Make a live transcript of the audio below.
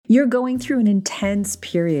You're going through an intense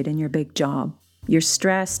period in your big job. You're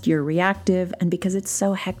stressed, you're reactive, and because it's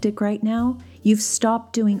so hectic right now, you've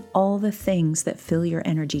stopped doing all the things that fill your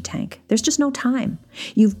energy tank. There's just no time.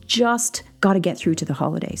 You've just got to get through to the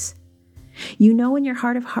holidays. You know in your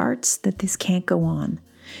heart of hearts that this can't go on,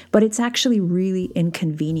 but it's actually really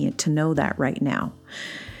inconvenient to know that right now.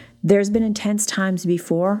 There's been intense times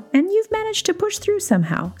before, and you've managed to push through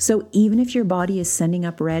somehow. So even if your body is sending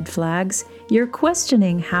up red flags, you're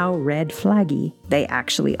questioning how red flaggy they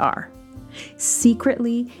actually are.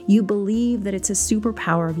 Secretly, you believe that it's a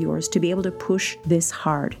superpower of yours to be able to push this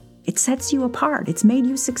hard. It sets you apart. It's made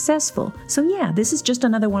you successful. So yeah, this is just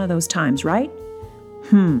another one of those times, right?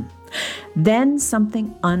 Then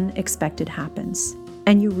something unexpected happens,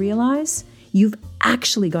 and you realize you've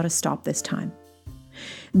actually got to stop this time.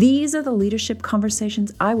 These are the leadership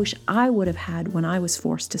conversations I wish I would have had when I was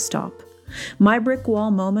forced to stop. My brick wall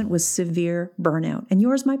moment was severe burnout, and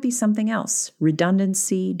yours might be something else.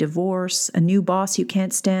 Redundancy, divorce, a new boss you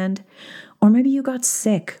can't stand, or maybe you got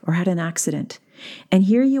sick or had an accident. And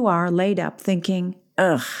here you are laid up thinking,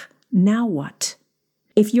 now what?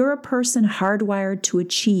 If you're a person hardwired to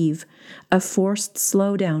achieve, a forced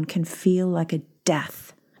slowdown can feel like a death.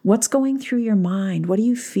 What's going through your mind? What are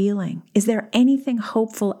you feeling? Is there anything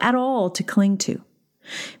hopeful at all to cling to?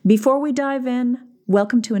 Before we dive in,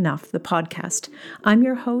 welcome to Enough, the podcast. I'm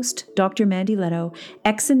your host, Dr. Mandy Leto,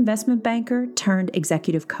 ex-investment banker turned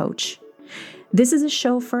executive coach. This is a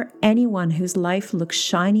show for anyone whose life looks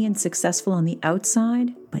shiny and successful on the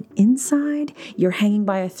outside, but inside, you're hanging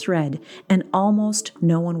by a thread and almost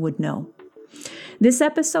no one would know. This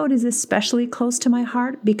episode is especially close to my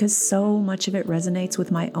heart because so much of it resonates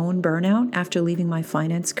with my own burnout after leaving my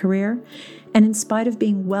finance career. And in spite of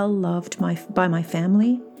being well loved by my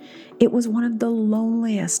family, it was one of the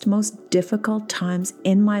loneliest, most difficult times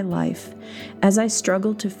in my life as I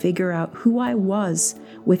struggled to figure out who I was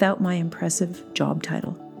without my impressive job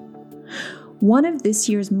title. One of this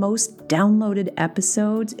year's most downloaded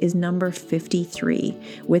episodes is number 53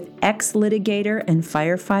 with ex-litigator and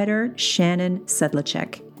firefighter Shannon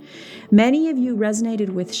Sedlacek. Many of you resonated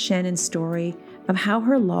with Shannon's story of how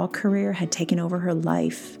her law career had taken over her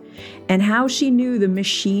life and how she knew the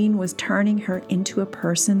machine was turning her into a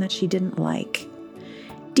person that she didn't like.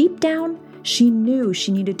 Deep down, she knew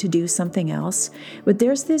she needed to do something else, but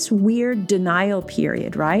there's this weird denial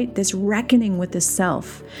period, right? This reckoning with the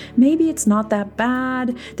self. Maybe it's not that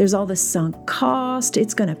bad. There's all this sunk cost.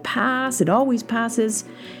 It's going to pass. It always passes.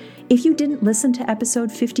 If you didn't listen to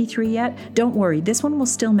episode 53 yet, don't worry. This one will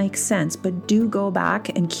still make sense, but do go back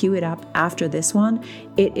and queue it up after this one.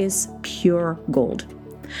 It is pure gold.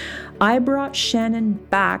 I brought Shannon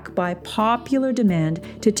back by popular demand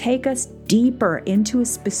to take us deeper into a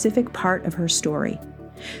specific part of her story.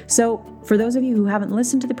 So, for those of you who haven't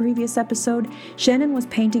listened to the previous episode, Shannon was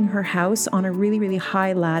painting her house on a really, really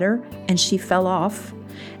high ladder, and she fell off,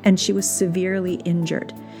 and she was severely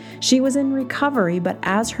injured. She was in recovery, but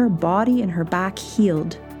as her body and her back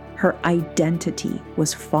healed, her identity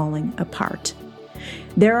was falling apart.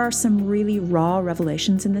 There are some really raw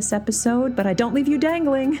revelations in this episode, but I don't leave you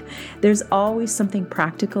dangling. There's always something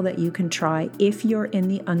practical that you can try if you're in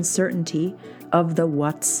the uncertainty of the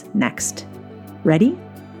what's next. Ready?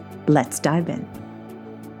 Let's dive in.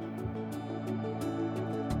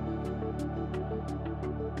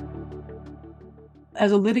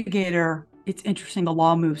 As a litigator, it's interesting. The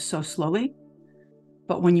law moves so slowly,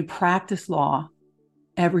 but when you practice law,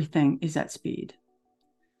 everything is at speed.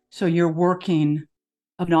 So you're working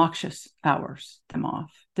obnoxious hours, them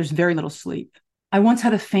off. There's very little sleep. I once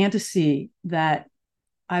had a fantasy that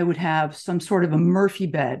I would have some sort of a Murphy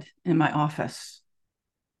bed in my office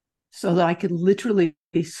so that I could literally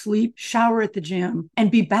sleep, shower at the gym,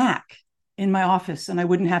 and be back in my office, and I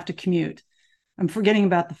wouldn't have to commute. I'm forgetting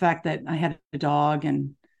about the fact that I had a dog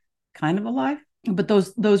and kind of a life, but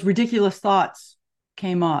those ridiculous thoughts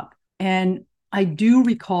came up. And I do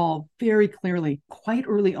recall very clearly, quite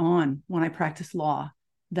early on when I practiced law,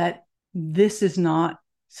 that this is not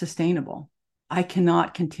sustainable. I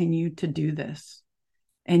cannot continue to do this.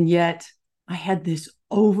 And yet I had this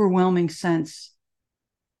overwhelming sense,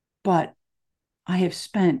 but I have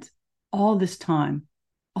spent all this time,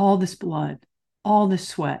 all this blood, all this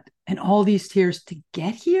sweat, and all these tears to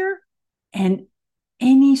get here. And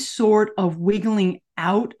any sort of wiggling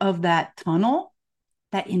out of that tunnel,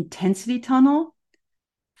 that intensity tunnel,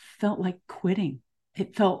 felt like quitting.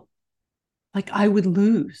 It felt like I would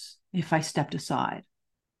lose if I stepped aside.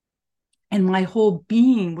 And my whole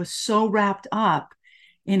being was so wrapped up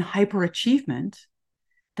in hyperachievement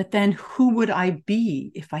that then who would I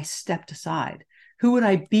be if I stepped aside? Who would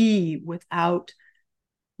I be without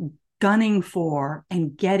gunning for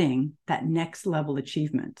and getting that next level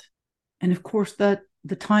achievement. And of course, the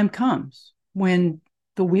time comes when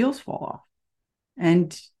the wheels fall off.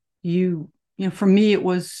 And for me, it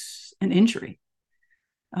was an injury.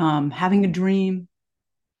 Having a dream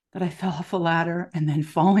that I fell off a ladder and then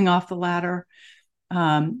falling off the ladder,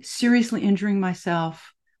 seriously injuring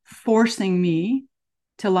myself, forcing me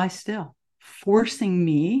to lie still, forcing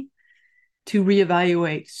me to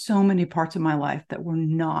reevaluate so many parts of my life that were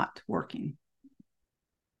not working.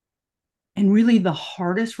 And really the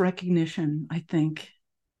hardest recognition, I think,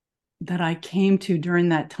 that I came to during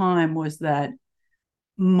that time was that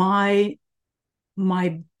my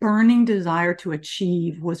burning desire to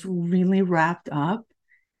achieve was really wrapped up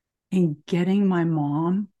in getting my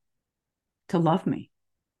mom to love me,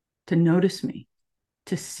 to notice me,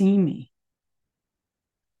 to see me.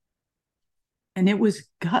 And it was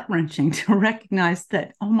gut-wrenching to recognize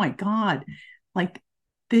that, oh my God, like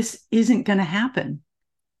this isn't going to happen.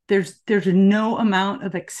 There's no amount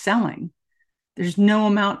of excelling. There's no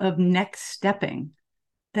amount of next stepping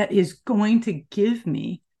that is going to give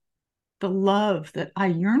me the love that I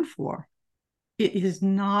yearn for. It is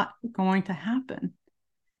not going to happen.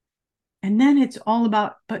 And then it's all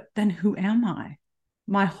about, but then who am I?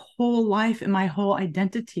 My whole life and my whole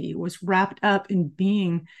identity was wrapped up in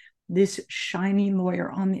being this shiny lawyer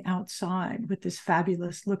on the outside with this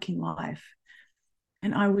fabulous looking life.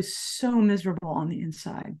 And I was so miserable on the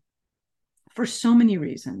inside for so many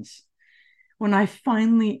reasons. When I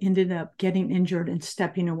finally ended up getting injured and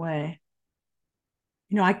stepping away,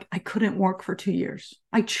 I couldn't work for 2 years.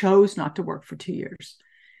 I chose not to work for 2 years.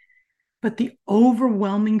 But the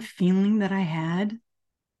overwhelming feeling that I had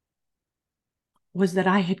was that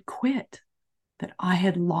I had quit, that I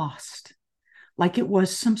had lost. Like it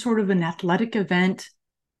was some sort of an athletic event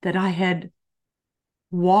that I had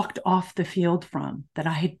walked off the field from, that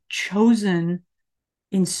I had chosen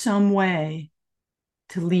in some way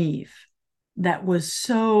to leave, that was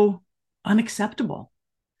so unacceptable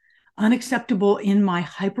in my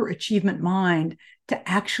hyperachievement mind to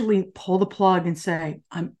actually pull the plug and say,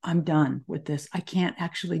 I'm done with this. I can't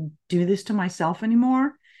actually do this to myself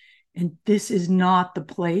anymore. And this is not the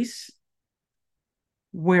place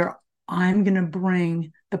where I'm going to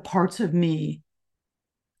bring the parts of me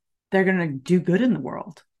that are going to do good in the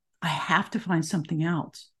world. I have to find something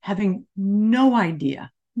else, having no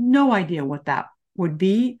idea what that would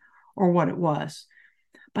be or what it was.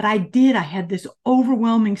 But I had this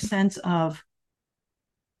overwhelming sense of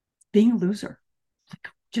being a loser.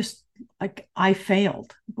 Just like I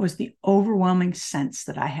failed was the overwhelming sense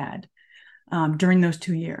that I had during those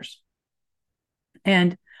 2 years.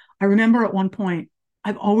 And I remember at one point,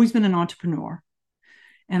 I've always been an entrepreneur.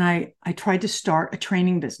 And I tried to start a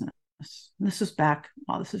training business. This is back,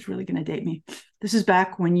 this is really going to date me. This is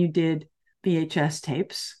back when you did VHS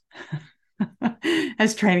tapes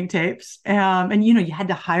as training tapes. And, you had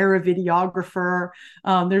to hire a videographer.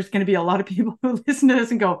 There's going to be a lot of people who listen to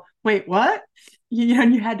this and go, wait, what?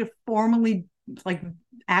 And you had to formally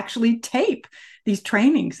actually tape these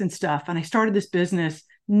trainings and stuff. And I started this business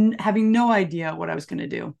having no idea what I was going to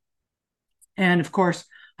do. And of course,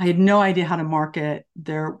 I had no idea how to market.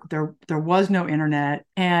 There was no internet.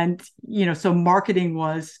 And, so marketing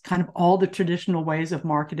was kind of all the traditional ways of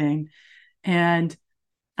marketing. And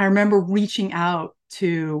I remember reaching out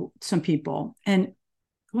to some people. And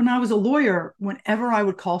when I was a lawyer, whenever I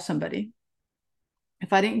would call somebody,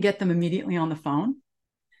 if I didn't get them immediately on the phone,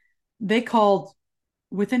 they called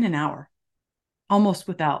within an hour, almost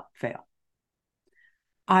without fail.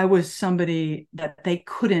 I was somebody that they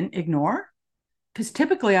couldn't ignore because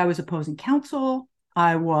typically I was opposing counsel.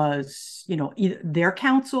 I was, either their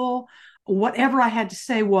counsel. Whatever I had to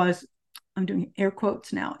say was, I'm doing air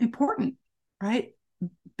quotes now, important, right?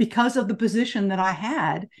 Because of the position that I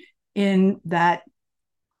had in that,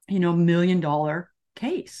 $1 million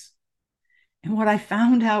case. And what I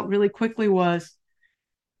found out really quickly was,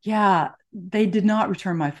 they did not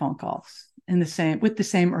return my phone calls with the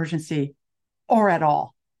same urgency or at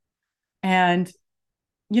all. And,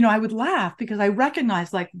 I would laugh because I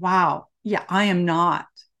recognized wow, I am not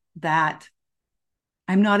that.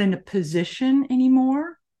 I'm not in a position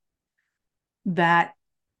anymore that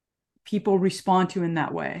people respond to in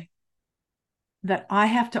that way, that I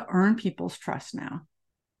have to earn people's trust now.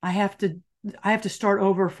 I have to start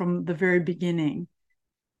over from the very beginning.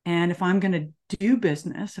 And if I'm going to do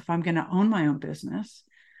business, if I'm going to own my own business,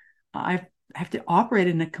 I have to operate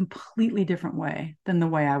in a completely different way than the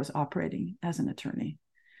way I was operating as an attorney,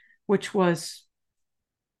 which was,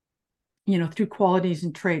 through qualities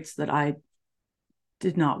and traits that I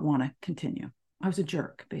did not want to continue. I was a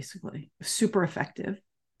jerk, basically, super effective,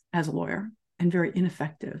 as a lawyer and very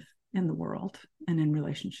ineffective in the world and in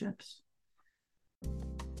relationships.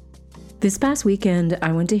 This past weekend,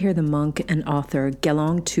 I went to hear the monk and author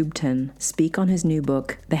Gelong Tubten speak on his new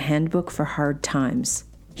book, The Handbook for Hard Times.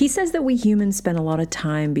 He says that we humans spend a lot of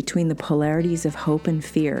time between the polarities of hope and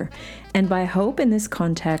fear. And by hope in this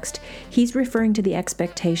context, he's referring to the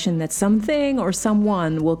expectation that something or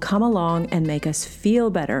someone will come along and make us feel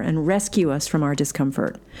better and rescue us from our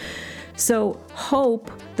discomfort. So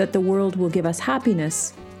hope that the world will give us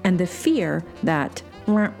happiness, and the fear that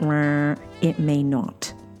it may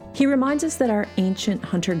not. He reminds us that our ancient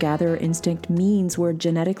hunter-gatherer instinct means we're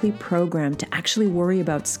genetically programmed to actually worry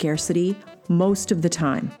about scarcity most of the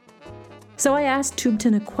time. So I asked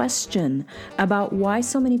Tubten a question about why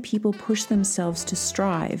so many people push themselves to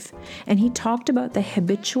strive, and he talked about the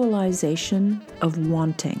habitualization of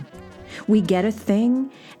wanting. We get a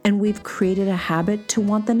thing, and we've created a habit to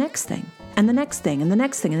want the next thing, and the next thing, and the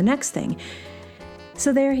next thing, and the next thing.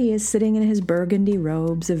 So there he is, sitting in his burgundy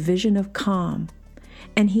robes, a vision of calm.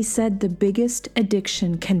 And he said the biggest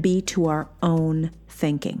addiction can be to our own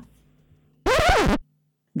thinking.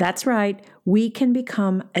 That's right, we can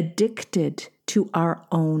become addicted to our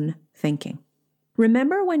own thinking.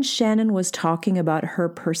 Remember when Shannon was talking about her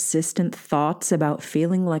persistent thoughts about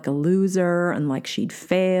feeling like a loser and like she'd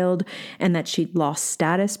failed and that she'd lost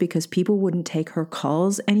status because people wouldn't take her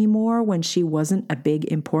calls anymore when she wasn't a big,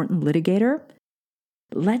 important litigator?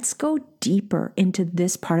 Let's go deeper into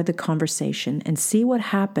this part of the conversation and see what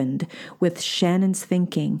happened with Shannon's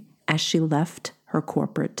thinking as she left her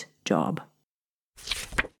corporate job.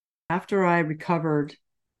 After I recovered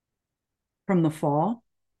from the fall,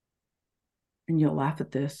 and you'll laugh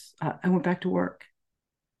at this, I went back to work.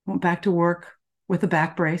 I went back to work with a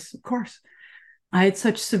back brace, of course. I had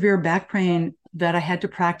such severe back pain that I had to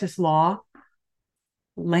practice law.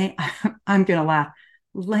 I'm going to laugh.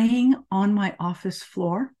 Laying on my office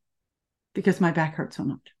floor because my back hurt so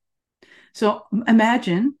much. So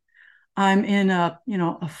imagine I'm in a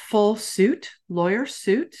full suit, lawyer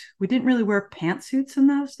suit. We didn't really wear pantsuits in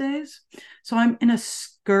those days. So I'm in a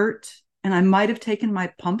skirt and I might have taken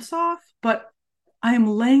my pumps off, but I am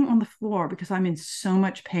laying on the floor because I'm in so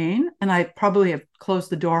much pain. And I probably have closed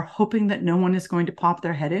the door hoping that no one is going to pop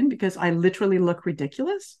their head in because I literally look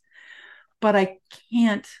ridiculous, but I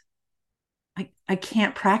can't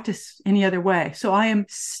practice any other way. So I am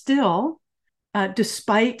still,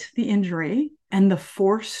 despite the injury and the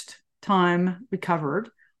forced time recovered,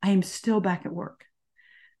 I am still back at work.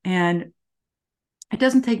 And it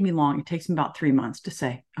doesn't take me long. It takes me about 3 months to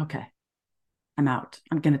say, okay, I'm out.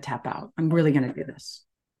 I'm going to tap out. I'm really going to do this.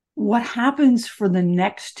 What happens for the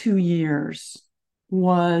next 2 years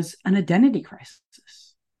was an identity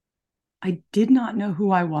crisis. I did not know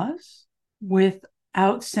who I was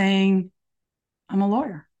without saying, I'm a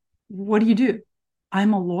lawyer. What do you do?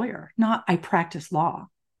 I'm a lawyer, not I practice law.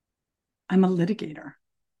 I'm a litigator.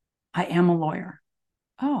 I am a lawyer.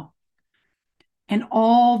 Oh. And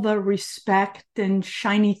all the respect and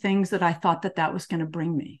shiny things that I thought that was going to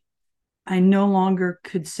bring me. I no longer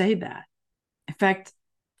could say that. In fact,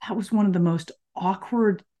 that was one of the most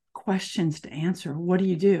awkward questions to answer. What do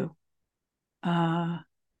you do? Nothing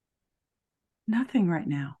right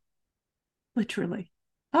now. Literally.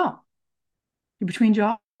 Oh, you're between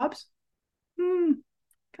jobs?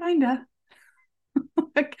 Kinda.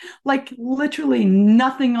 like literally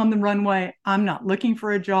nothing on the runway. I'm not looking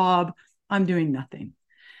for a job. I'm doing nothing.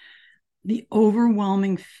 The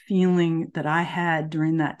overwhelming feeling that I had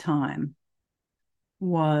during that time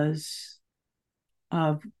was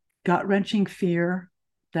of gut-wrenching fear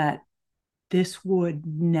that this would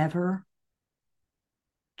never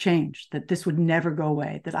change, that this would never go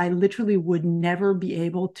away, that I literally would never be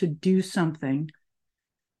able to do something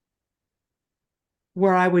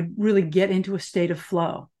where I would really get into a state of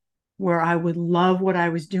flow, where I would love what I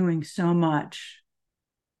was doing so much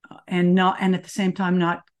and at the same time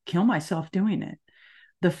not kill myself doing it.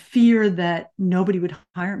 The fear that nobody would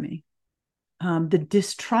hire me, the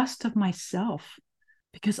distrust of myself,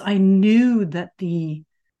 because I knew that the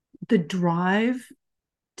drive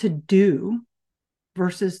to do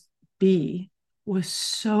versus be was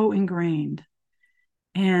so ingrained.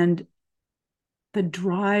 And the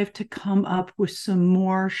drive to come up with some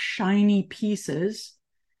more shiny pieces,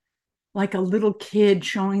 like a little kid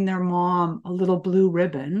showing their mom a little blue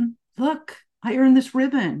ribbon. Look, I earned this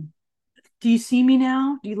ribbon. Do you see me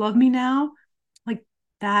now? Do you love me now? Like,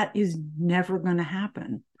 that is never going to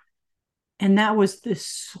happen. And that was this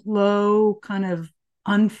slow kind of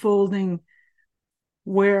unfolding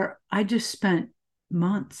where I just spent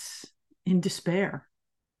months in despair,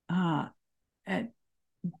 at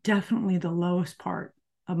definitely the lowest part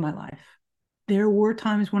of my life. There were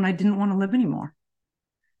times when I didn't want to live anymore.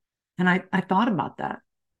 And I thought about that.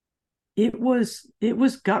 It was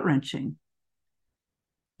gut-wrenching.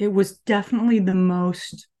 It was definitely the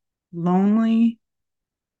most lonely,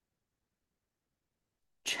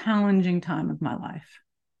 challenging time of my life.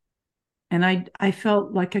 And I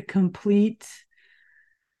felt like a complete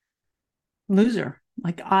loser.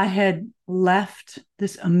 Like I had left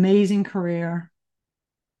this amazing career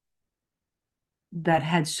that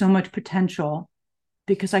had so much potential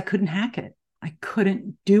because I couldn't hack it. I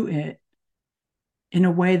couldn't do it in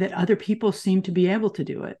a way that other people seemed to be able to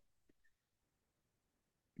do it.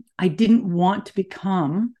 I didn't want to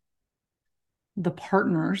become the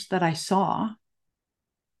partners that I saw,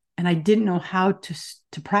 and I didn't know how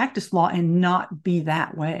to practice law and not be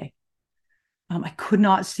that way. I could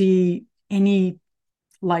not see any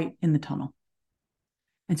light in the tunnel.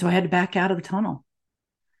 And so I had to back out of the tunnel.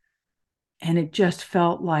 And it just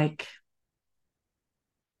felt like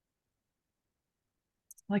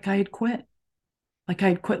I had quit. Like I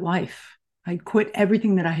had quit life. I'd quit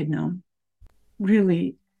everything that I had known.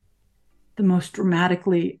 Really the most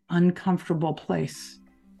dramatically uncomfortable place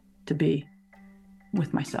to be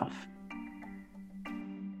with myself.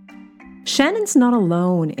 Shannon's not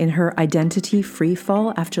alone in her identity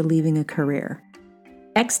freefall after leaving a career.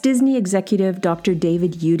 Ex-Disney executive Dr.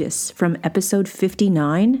 David Udis from episode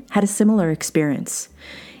 59 had a similar experience.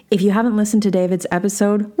 If you haven't listened to David's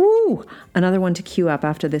episode, another one to queue up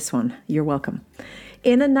after this one. You're welcome.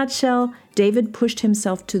 In a nutshell, David pushed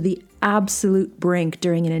himself to the absolute brink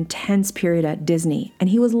during an intense period at Disney, and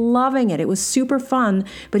he was loving it. It was super fun,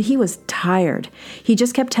 but he was tired. He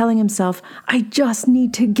just kept telling himself, I just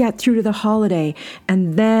need to get through to the holiday,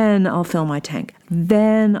 and then I'll fill my tank.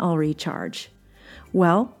 Then I'll recharge.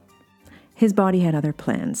 Well, his body had other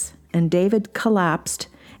plans, and David collapsed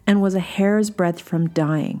and was a hair's breadth from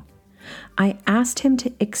dying. I asked him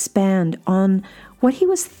to expand on what he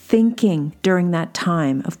was thinking during that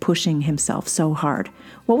time of pushing himself so hard.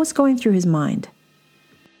 What was going through his mind?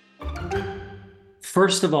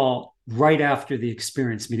 First of all, right after the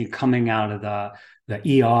experience, meaning coming out of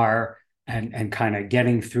the ER and kind of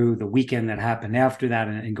getting through the weekend that happened after that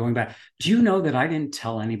and going back, do you know that I didn't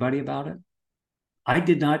tell anybody about it? I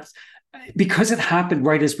did not, because it happened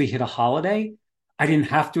right as we hit a holiday. I didn't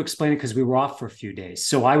have to explain it because we were off for a few days.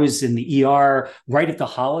 So I was in the ER right at the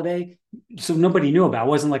holiday. So nobody knew about it. It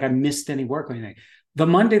wasn't like I missed any work or anything. The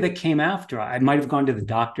Monday that came after, I might have gone to the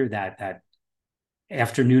doctor that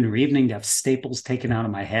afternoon or evening to have staples taken out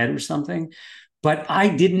of my head or something. But I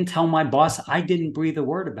didn't tell my boss. I didn't breathe a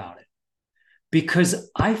word about it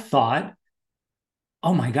because I thought,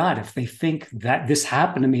 oh my God, if they think that this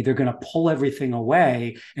happened to me, they're going to pull everything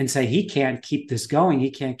away and say, he can't keep this going.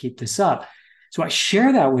 He can't keep this up. So I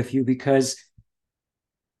share that with you because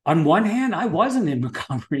on one hand, I wasn't in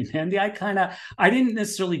recovery, Mandy. I didn't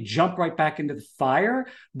necessarily jump right back into the fire,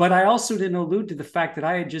 but I also didn't allude to the fact that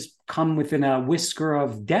I had just come within a whisker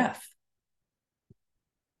of death.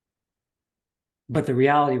 But the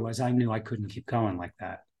reality was I knew I couldn't keep going like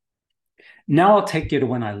that. Now I'll take you to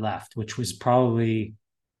when I left, which was it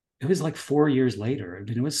was like 4 years later. I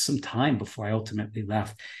mean, it was some time before I ultimately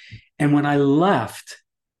left. And when I left,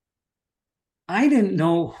 I didn't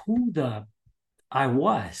know who I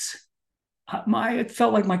was. It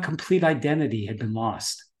felt like my complete identity had been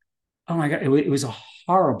lost. Oh my God, it was a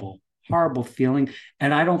horrible, horrible feeling.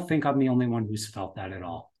 And I don't think I'm the only one who's felt that at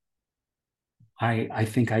all. I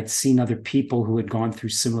think I'd seen other people who had gone through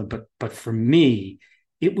similar, but for me,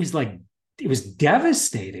 it was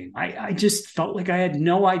devastating. I just felt like I had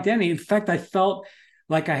no identity. In fact, I felt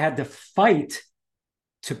like I had to fight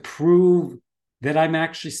to prove that I'm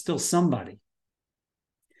actually still somebody.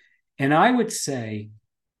 And I would say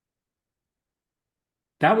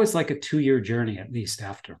that was like a 2-year journey, at least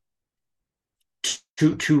after,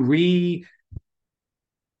 to reintegrate,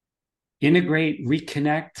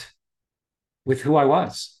 reconnect with who I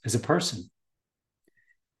was as a person.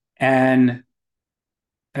 And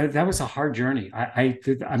that was a hard journey.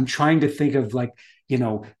 I'm trying to think of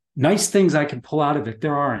nice things I can pull out of it.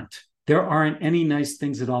 There aren't any nice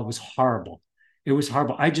things at all. It was horrible. It was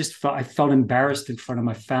horrible. I felt embarrassed in front of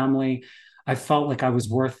my family. I felt like I was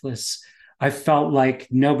worthless. I felt like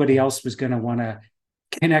nobody else was going to want to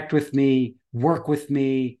connect with me, work with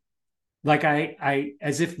me. Like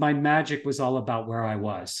as if my magic was all about where I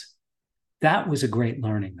was. That was a great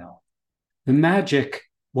learning though. The magic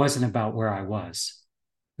wasn't about where I was.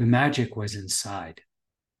 The magic was inside.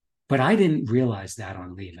 But I didn't realize that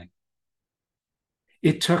on leaving.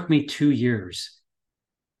 It took me 2 years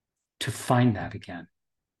to find that again,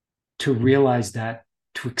 to realize that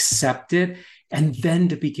to accept it, and then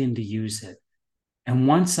to begin to use it. And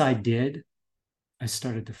once I did, I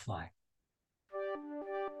started to fly.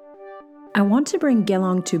 I want to bring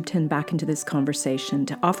Gelong Tubten back into this conversation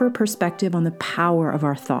to offer a perspective on the power of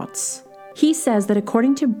our thoughts. He says that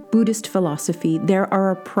according to Buddhist philosophy, there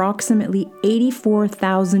are approximately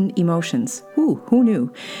 84,000 emotions. Ooh, who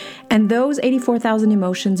knew? And those 84,000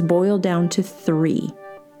 emotions boil down to 3: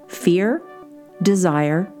 fear,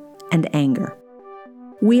 desire, and anger.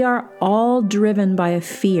 We are all driven by a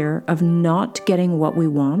fear of not getting what we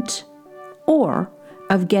want or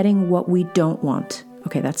of getting what we don't want.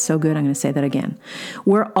 Okay, that's so good. I'm going to say that again.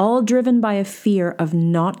 We're all driven by a fear of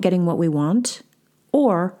not getting what we want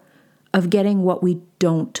or of getting what we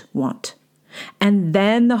don't want. And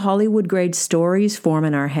then the Hollywood grade stories form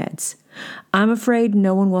in our heads. I'm afraid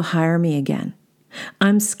no one will hire me again.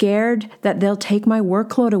 I'm scared that they'll take my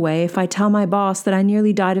workload away if I tell my boss that I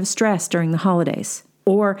nearly died of stress during the holidays.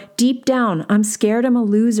 Or deep down, I'm scared I'm a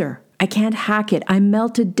loser. I can't hack it. I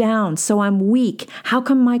melted down, so I'm weak. How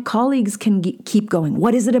come my colleagues can keep going?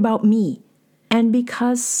 What is it about me? And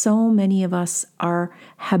because so many of us are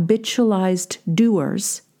habitualized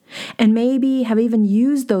doers, and maybe have even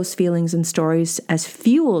used those feelings and stories as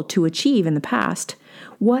fuel to achieve in the past,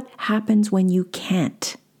 what happens when you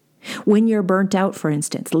can't? When you're burnt out, for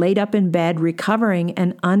instance, laid up in bed, recovering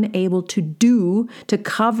and unable to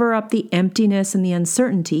cover up the emptiness and the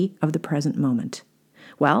uncertainty of the present moment.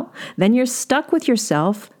 Well, then you're stuck with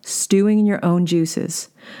yourself, stewing in your own juices.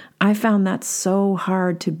 I found that so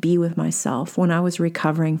hard to be with myself when I was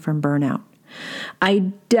recovering from burnout.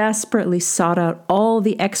 I desperately sought out all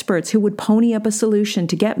the experts who would pony up a solution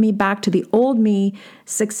to get me back to the old me,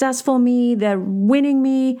 successful me, the winning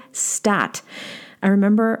me, stat. I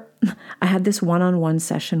remember I had this one-on-one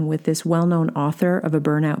session with this well-known author of a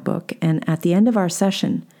burnout book, and at the end of our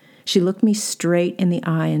session, she looked me straight in the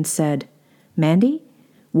eye and said, "Mandy,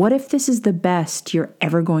 what if this is the best you're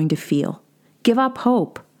ever going to feel? Give up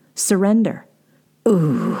hope. Surrender."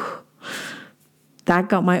 Ooh. That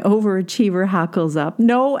got my overachiever hackles up.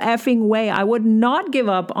 No effing way. I would not give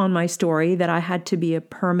up on my story that I had to be a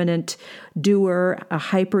permanent doer, a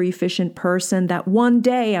hyper-efficient person, that one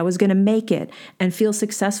day I was going to make it and feel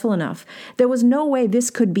successful enough. There was no way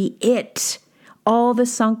this could be it. All the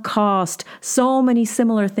sunk cost, so many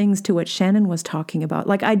similar things to what Shannon was talking about.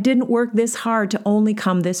 Like, I didn't work this hard to only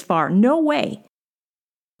come this far. No way.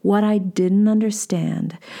 What I didn't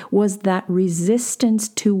understand was that resistance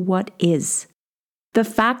to what is. The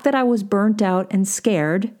fact that I was burnt out and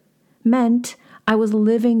scared meant I was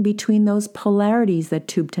living between those polarities that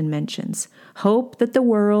Tubten mentions. Hope that the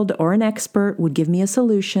world or an expert would give me a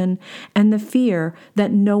solution, and the fear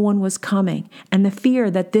that no one was coming, and the fear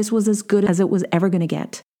that this was as good as it was ever going to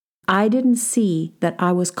get. I didn't see that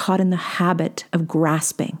I was caught in the habit of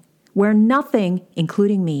grasping, where nothing,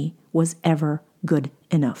 including me, was ever good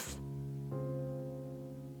enough.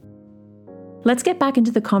 Let's get back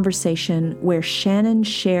into the conversation where Shannon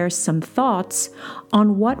shares some thoughts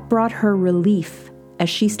on what brought her relief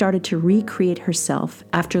as she started to recreate herself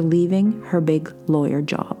after leaving her big lawyer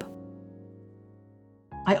job.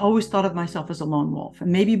 I always thought of myself as a lone wolf,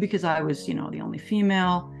 and maybe because I was, the only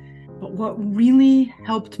female. But what really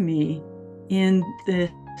helped me in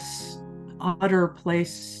this utter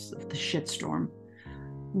place of the shitstorm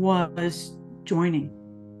was joining,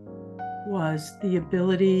 was the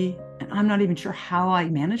ability, and I'm not even sure how I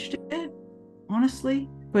managed it, honestly,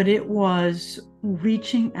 but it was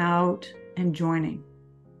reaching out and joining.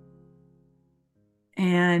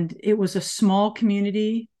 And it was a small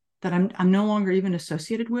community that I'm no longer even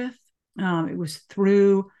associated with. It was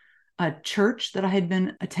through a church that I had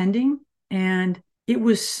been attending, and it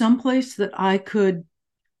was someplace that I could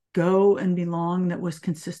go and belong that was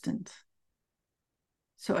consistent.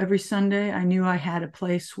 So every Sunday, I knew I had a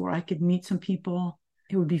place where I could meet some people.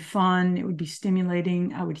 It would be fun. It would be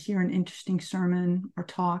stimulating. I would hear an interesting sermon or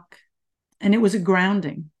talk. And it was a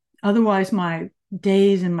grounding. Otherwise, my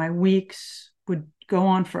days and my weeks would go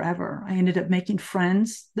on forever. I ended up making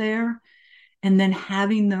friends there and then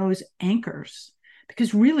having those anchors.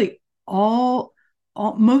 Because really,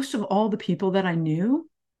 most of all the people that I knew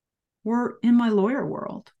were in my lawyer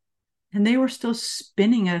world. And they were still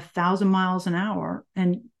spinning at 1,000 miles an hour,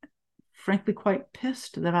 and frankly, quite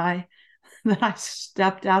pissed that I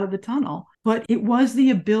stepped out of the tunnel. But it was the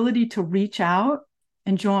ability to reach out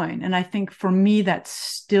and join. And I think for me, that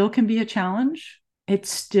still can be a challenge.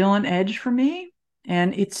 It's still an edge for me.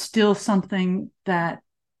 And it's still something that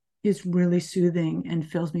is really soothing and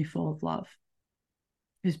fills me full of love,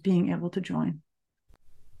 is being able to join.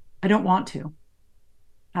 I don't want to.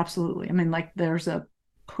 Absolutely. I mean, like, there's a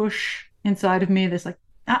push inside of me that's like,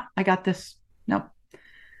 I got this. No,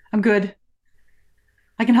 I'm good.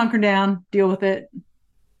 I can hunker down, deal with it.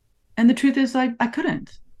 And the truth is, I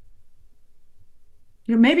couldn't.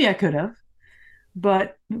 Maybe I could have,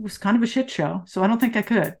 but it was kind of a shit show. So I don't think I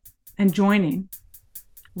could. And joining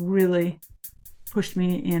really pushed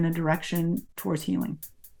me in a direction towards healing.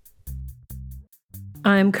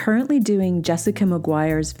 I'm currently doing Jessica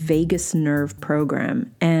McGuire's vagus nerve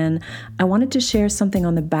program, and I wanted to share something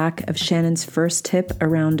on the back of Shannon's first tip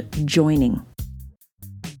around joining.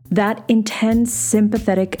 That intense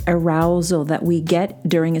sympathetic arousal that we get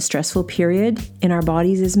during a stressful period in our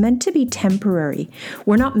bodies is meant to be temporary.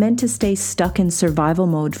 We're not meant to stay stuck in survival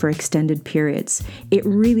mode for extended periods. It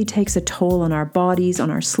really takes a toll on our bodies, on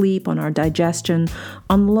our sleep, on our digestion,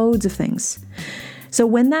 on loads of things. So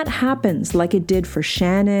when that happens, like it did for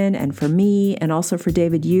Shannon and for me and also for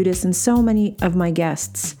David Udis and so many of my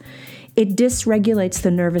guests, it dysregulates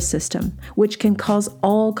the nervous system, which can cause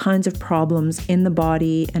all kinds of problems in the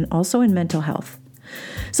body and also in mental health.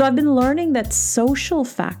 So I've been learning that social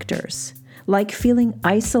factors, like feeling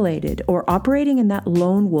isolated or operating in that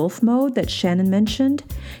lone wolf mode that Shannon mentioned,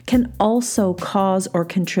 can also cause or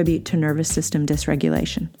contribute to nervous system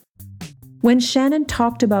dysregulation. When Shannon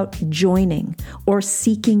talked about joining or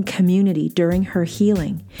seeking community during her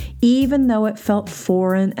healing, even though it felt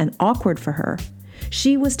foreign and awkward for her,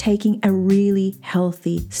 she was taking a really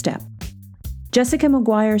healthy step. Jessica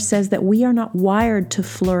McGuire says that we are not wired to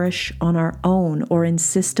flourish on our own or in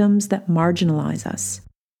systems that marginalize us.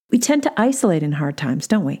 We tend to isolate in hard times,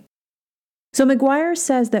 don't we? So McGuire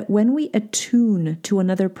says that when we attune to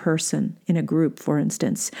another person in a group, for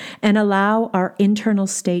instance, and allow our internal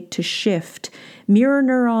state to shift, mirror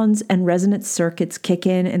neurons and resonance circuits kick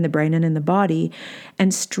in the brain and in the body,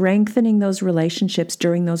 and strengthening those relationships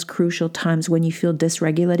during those crucial times when you feel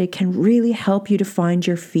dysregulated can really help you to find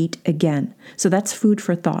your feet again. So that's food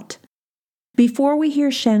for thought. Before we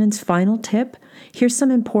hear Shannon's final tip, here's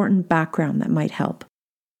some important background that might help.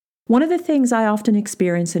 One of the things I often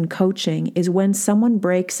experience in coaching is when someone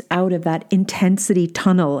breaks out of that intensity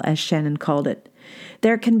tunnel, as Shannon called it.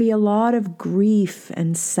 There can be a lot of grief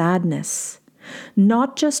and sadness,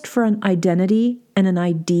 not just for an identity and an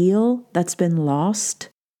ideal that's been lost,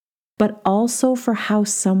 but also for how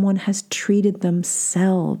someone has treated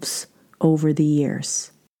themselves over the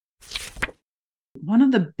years. One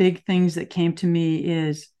of the big things that came to me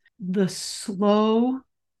is the slow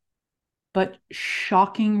but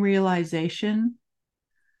shocking realization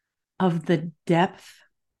of the depth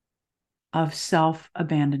of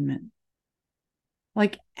self-abandonment.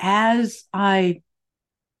 Like, as I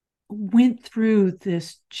went through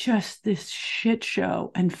this shit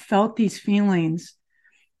show and felt these feelings,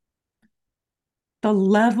 the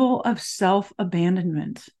level of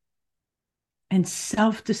self-abandonment and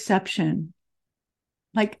self-deception,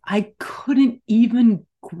 like I couldn't even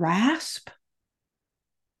grasp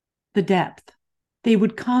the depth. They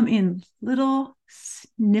would come in little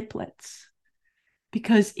snippets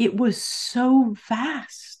because it was so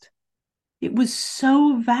vast. It was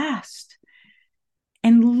so vast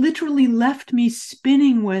and literally left me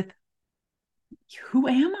spinning with, who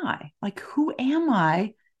am I? Like, who am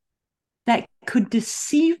I that could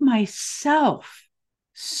deceive myself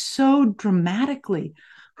so dramatically?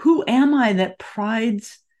 Who am I that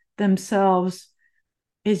prides themselves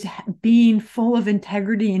is being full of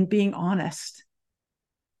integrity and being honest?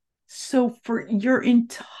 So for your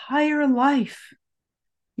entire life,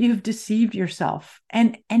 you've deceived yourself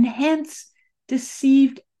and hence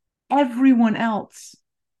deceived everyone else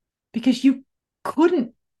because you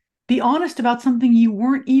couldn't be honest about something you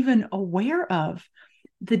weren't even aware of.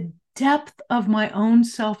 The depth of my own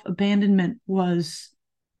self-abandonment was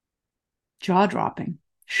jaw-dropping,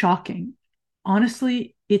 shocking.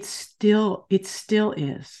 Honestly, it still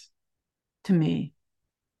is to me.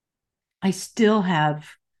 I still have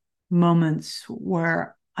moments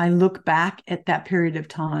where I look back at that period of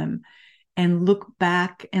time and look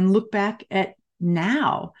back at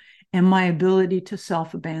now and my ability to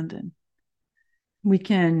self-abandon. We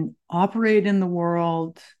can operate in the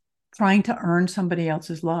world trying to earn somebody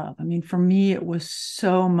else's love. I mean, for me, it was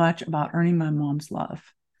so much about earning my mom's love,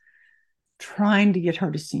 trying to get her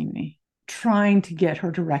to see me, trying to get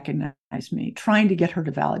her to recognize me, trying to get her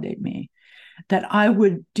to validate me, that I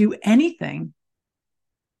would do anything,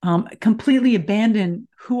 completely abandon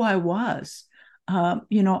who I was.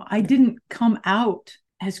 I didn't come out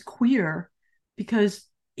as queer because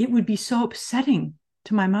it would be so upsetting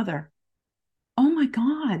to my mother. Oh my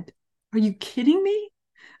God, are you kidding me?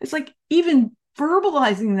 It's like even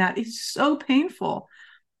verbalizing that is so painful.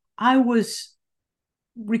 I was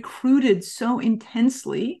recruited so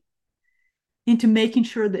intensely into making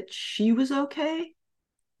sure that she was okay,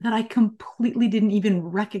 that I completely didn't even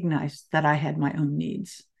recognize that I had my own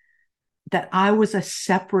needs, that I was a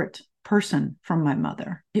separate person from my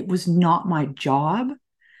mother. It was not my job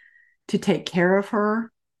to take care of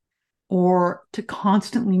her or to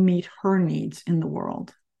constantly meet her needs in the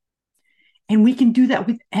world. And we can do that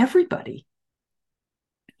with everybody.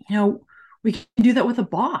 We can do that with a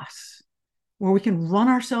boss, where we can run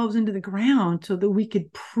ourselves into the ground so that we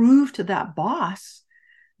could prove to that boss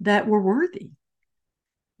that we're worthy.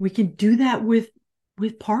 We can do that with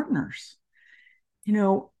partners.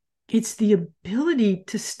 It's the ability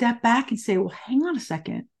to step back and say, well, hang on a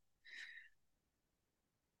second.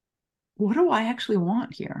 What do I actually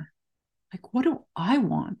want here? Like, what do I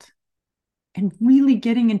want? And really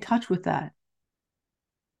getting in touch with that.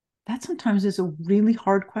 That sometimes is a really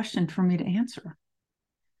hard question for me to answer.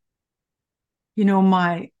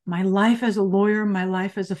 My life as a lawyer, my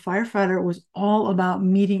life as a firefighter was all about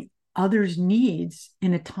meeting others' needs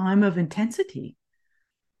in a time of intensity.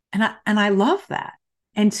 And I love that.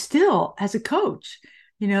 And still, as a coach,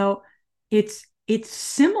 it's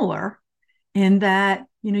similar in that,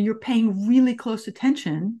 you're paying really close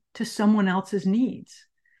attention to someone else's needs.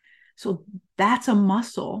 So that's a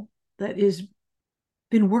muscle that is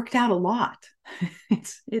been worked out a lot.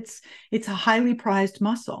 It's a highly prized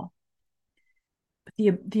muscle.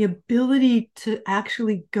 But the ability to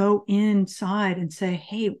actually go inside and say,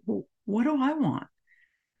 hey, what do I want?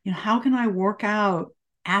 How can I work out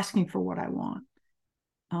asking for what I want?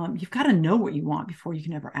 You've got to know what you want before you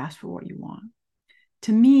can ever ask for what you want.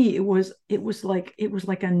 To me, it was like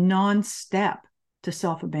a non-step to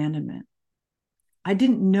self-abandonment. I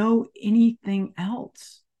didn't know anything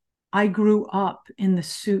else. I grew up in the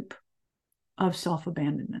soup of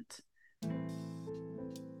self-abandonment.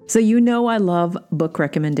 So I love book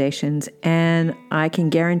recommendations, and I can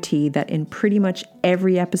guarantee that in pretty much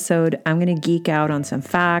every episode, I'm going to geek out on some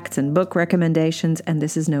facts and book recommendations, and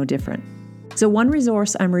this is no different. So one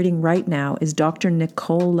resource I'm reading right now is Dr.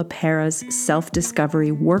 Nicole LePera's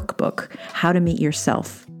self-discovery workbook, How to Meet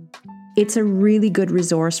Yourself. It's a really good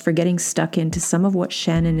resource for getting stuck into some of what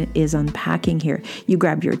Shannon is unpacking here. You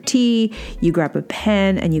grab your tea, you grab a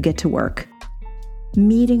pen, and you get to work.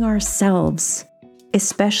 Meeting ourselves,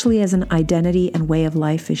 especially as an identity and way of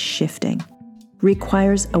life is shifting,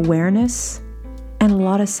 requires awareness and a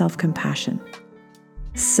lot of self-compassion.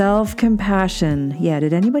 Self-compassion. Yeah,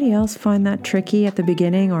 did anybody else find that tricky at the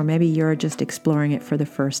beginning? Or maybe you're just exploring it for the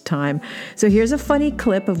first time. So here's a funny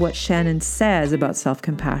clip of what Shannon says about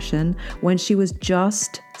self-compassion when she was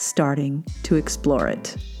just starting to explore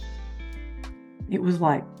it. It was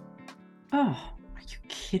like, oh, are you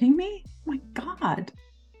kidding me? Oh my God.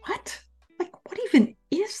 What? Like, what even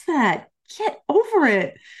is that? Get over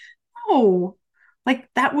it. No. Like,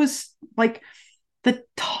 that was like the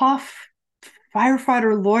tough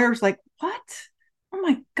firefighter lawyers, like, what? Oh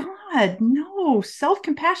my God, no.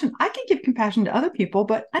 Self-compassion. I can give compassion to other people,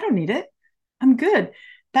 but I don't need it. I'm good.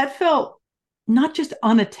 That felt not just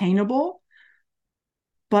unattainable,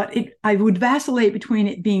 but I would vacillate between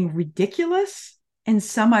it being ridiculous and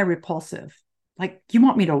semi-repulsive. Like, you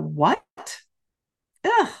want me to what?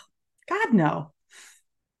 Ugh, God, no.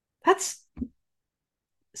 That's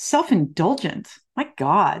self-indulgent. My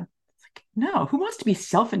God. Like, no, who wants to be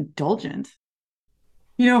self-indulgent?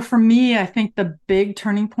 For me, I think the big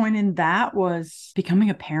turning point in that was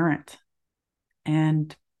becoming a parent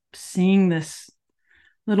and seeing this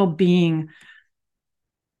little being.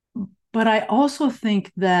 But I also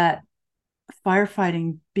think that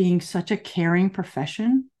firefighting, being such a caring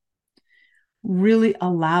profession, really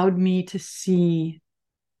allowed me to see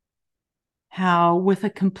how with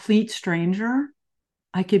a complete stranger,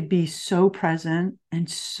 I could be so present and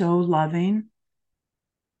so loving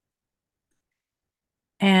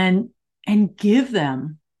and give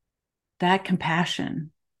them that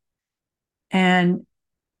compassion. And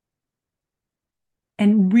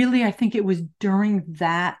really, I think it was during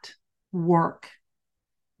that work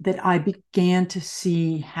that I began to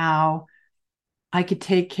see how I could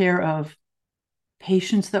take care of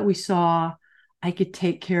patients that we saw. I could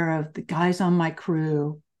take care of the guys on my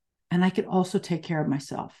crew, and I could also take care of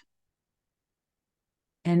myself.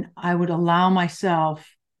 And I would allow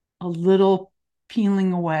myself a little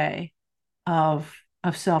peeling away of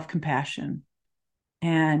self-compassion,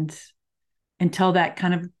 and until that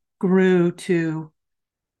kind of grew to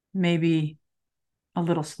maybe a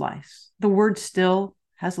little slice. The word still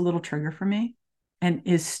has a little trigger for me and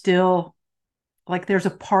is still like, there's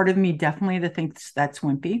a part of me definitely that thinks that's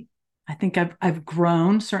wimpy. I think I've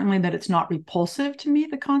grown, certainly, that it's not repulsive to me,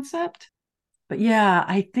 the concept. But yeah,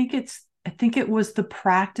 I think it's I think it was the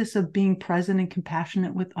practice of being present and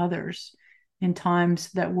compassionate with others in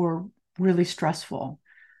times that were really stressful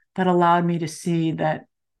that allowed me to see that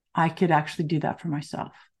I could actually do that for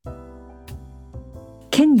myself.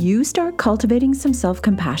 Can you start cultivating some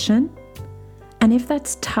self-compassion? And if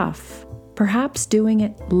that's tough, perhaps doing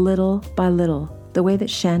it little by little, the way that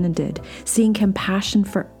Shannon did, seeing compassion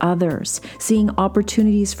for others, seeing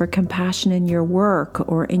opportunities for compassion in your work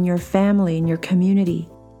or in your family, in your community,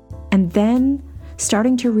 and then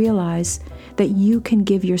starting to realize that you can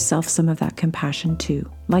give yourself some of that compassion too,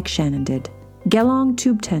 like Shannon did. Gelong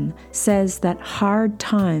Tubten says that hard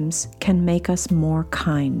times can make us more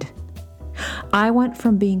kind. I went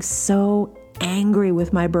from being so angry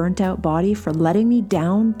with my burnt out body for letting me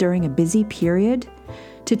down during a busy period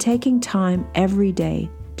to taking time every day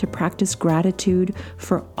to practice gratitude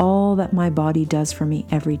for all that my body does for me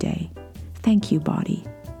every day. Thank you, body.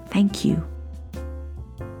 Thank you.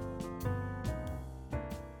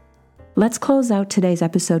 Let's close out today's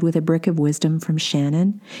episode with a brick of wisdom from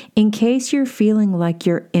Shannon, in case you're feeling like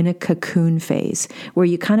you're in a cocoon phase, where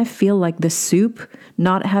you kind of feel like the soup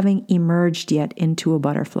not having emerged yet into a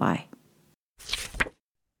butterfly.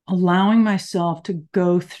 Allowing myself to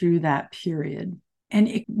go through that period.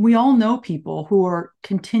 And we all know people who are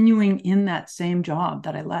continuing in that same job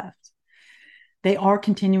that I left. They are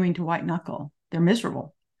continuing to white knuckle. They're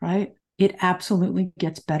miserable, right? It absolutely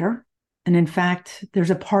gets better. And in fact,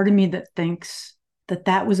 there's a part of me that thinks that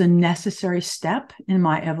that was a necessary step in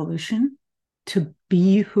my evolution to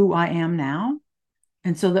be who I am now.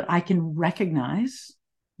 And so that I can recognize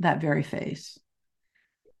that very phase,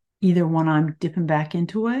 either when I'm dipping back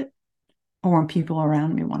into it or when people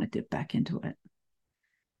around me want to dip back into it.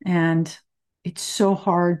 And it's so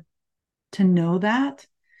hard to know that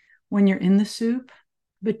when you're in the soup,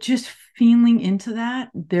 but just feeling into that,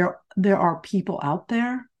 there are people out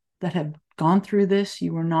there that have gone through this.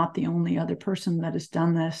 You are not the only other person that has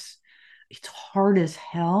done this. It's hard as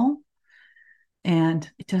hell. And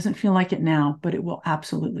it doesn't feel like it now, but it will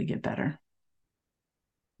absolutely get better.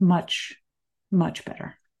 Much, much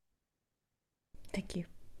better. Thank you.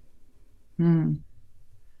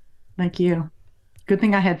 Thank you. Good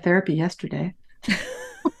thing I had therapy yesterday.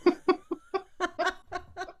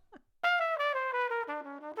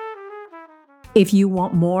 If you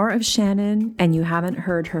want more of Shannon and you haven't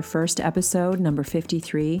heard her first episode, number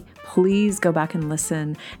 53, please go back and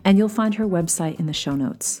listen, and you'll find her website in the show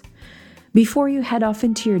notes. Before you head off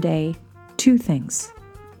into your day, 2 things.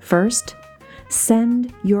 First,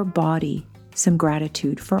 send your body some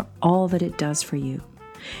gratitude for all that it does for you.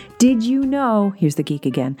 Did you know, here's the geek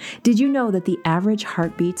again, did you know that the average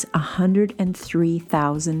heart beats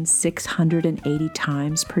 103,680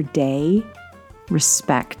 times per day?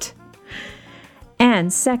 Respect.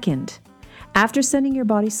 And second, after sending your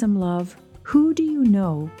body some love, who do you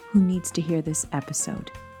know who needs to hear this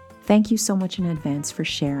episode? Thank you so much in advance for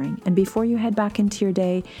sharing. And before you head back into your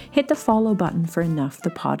day, hit the follow button for Enough,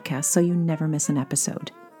 the podcast, so you never miss an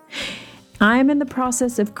episode. I'm in the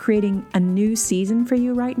process of creating a new season for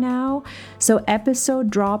you right now, so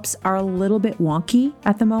episode drops are a little bit wonky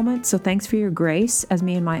at the moment, so thanks for your grace as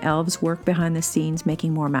me and my elves work behind the scenes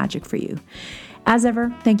making more magic for you. As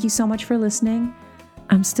ever, thank you so much for listening.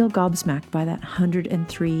 I'm still gobsmacked by that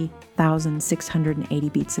 103,680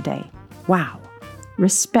 beats a day. Wow.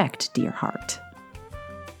 Respect, dear heart.